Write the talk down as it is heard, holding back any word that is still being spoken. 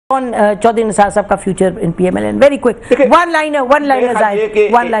चौधरी नसार साहब का future in PMLN, very quick, one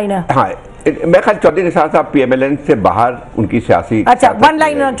liner. हाँ, मैं ख्याल चौधरी नसार साहब पीएमएलएन से बाहर उनकी सियासी, अच्छा, वन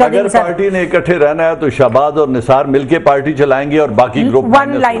लाइनर चौधरी अगर पार्टी ने इकट्ठे रहना है तो शहबाज और निसार मिलके पार्टी चलाएंगे और बाकी group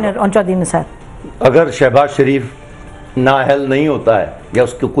one liner on Chaudhary नसार। अगर शहबाज शरीफ नाअहल नहीं होता है या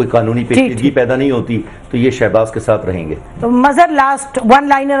उसको कोई कानूनी पेचीदगी पैदा नहीं होती तो ये शहबाज के साथ रहेंगे। तो मजर last one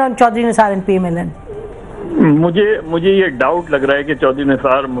liner on Chaudhary नसार इन पीएमएलएन। मुझे ये डाउट लग रहा है कि चौधरी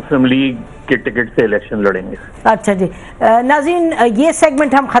नसार मुस्लिम लीग के टिकट से इलेक्शन लड़ेंगे। अच्छा जी, नाज़रीन, ये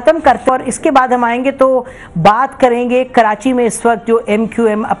सेगमेंट हम ख़त्म करते हैं और इसके बाद हम आएंगे तो बात करेंगे कराची में इस वक्त जो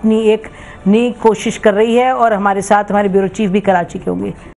MQM अपनी एक नई कोशिश कर रही है और हमारे साथ हमारे ब्यूरो चीफ भी कराची के होंगे।